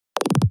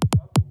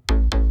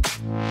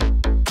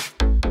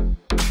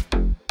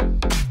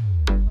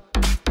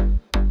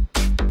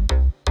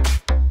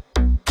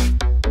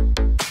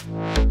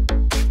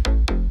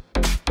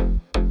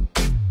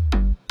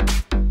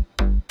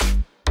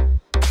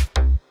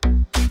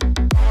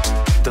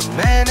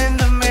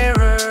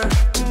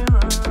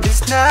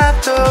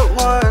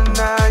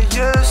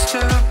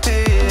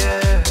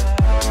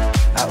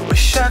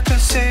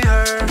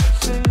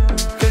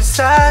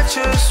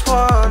just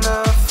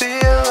wanna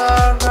feel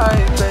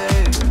alright,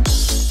 babe.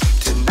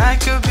 Tonight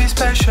could be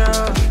special,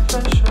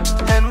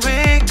 and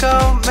we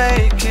gon'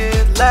 make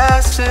it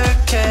last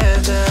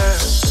together.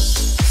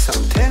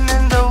 Something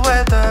in the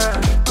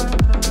weather,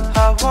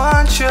 I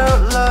want your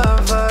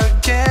love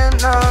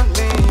again on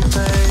me,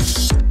 babe.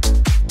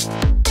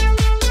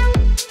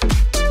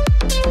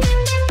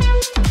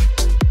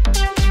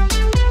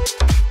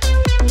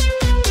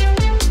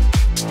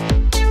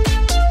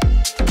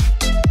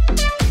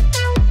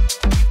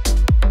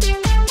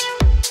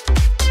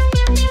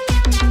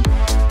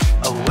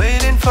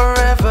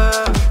 Forever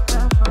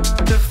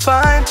to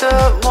find the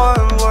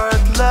one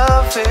worth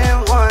loving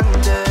one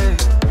day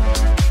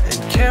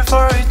and care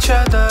for each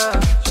other,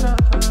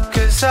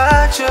 'cause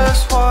I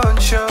just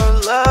want your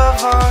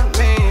love on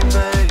me,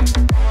 babe.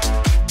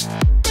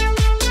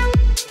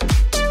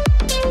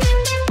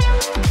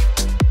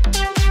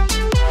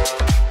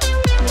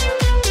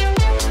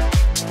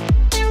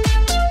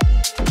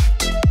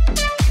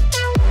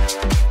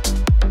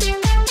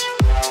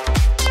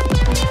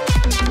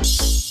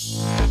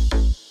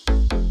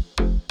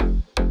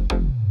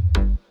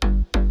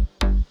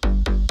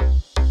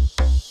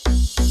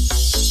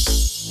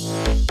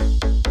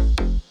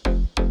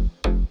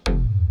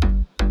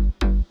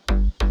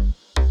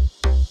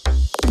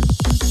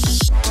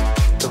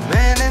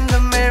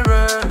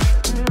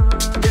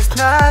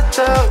 Not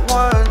the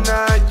one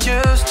I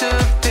used to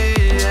be,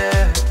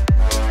 yeah.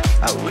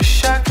 I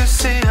wish I could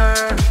see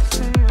her,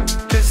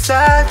 'cause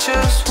I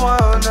just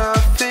wanna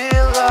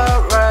feel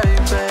alright,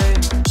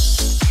 babe.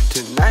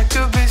 Tonight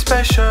could be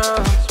special,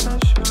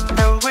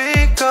 and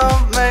we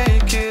gon'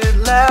 make it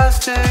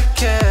last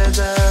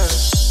together.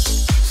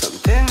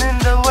 Something in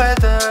the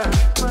weather,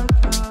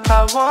 I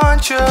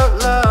want your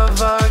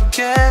love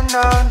again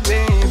on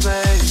me,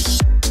 babe.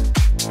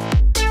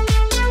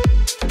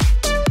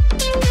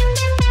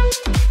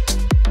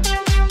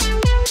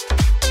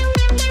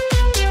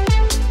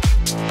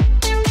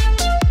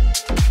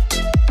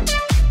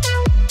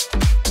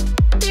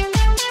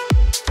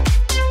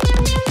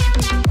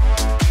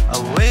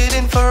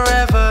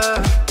 Forever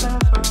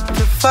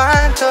to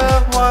find the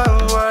one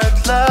worth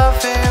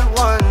loving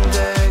one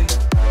day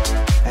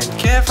and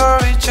care for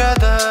each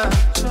other,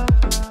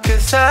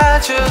 'cause I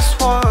just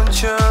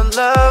want your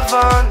love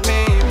on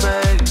me,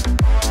 babe.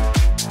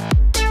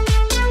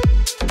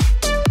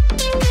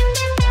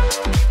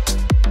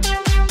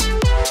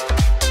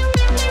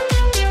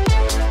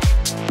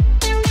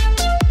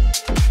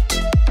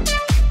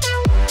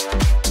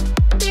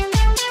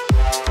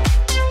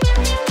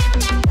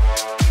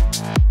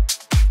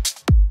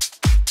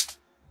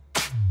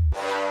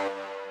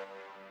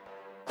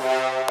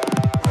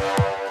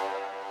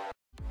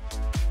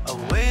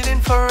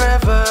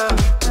 Forever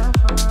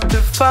to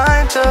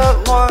find the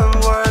one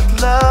worth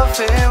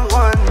loving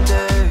one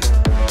day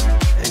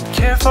and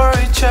care for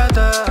each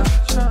other,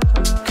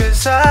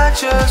 'cause I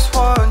just want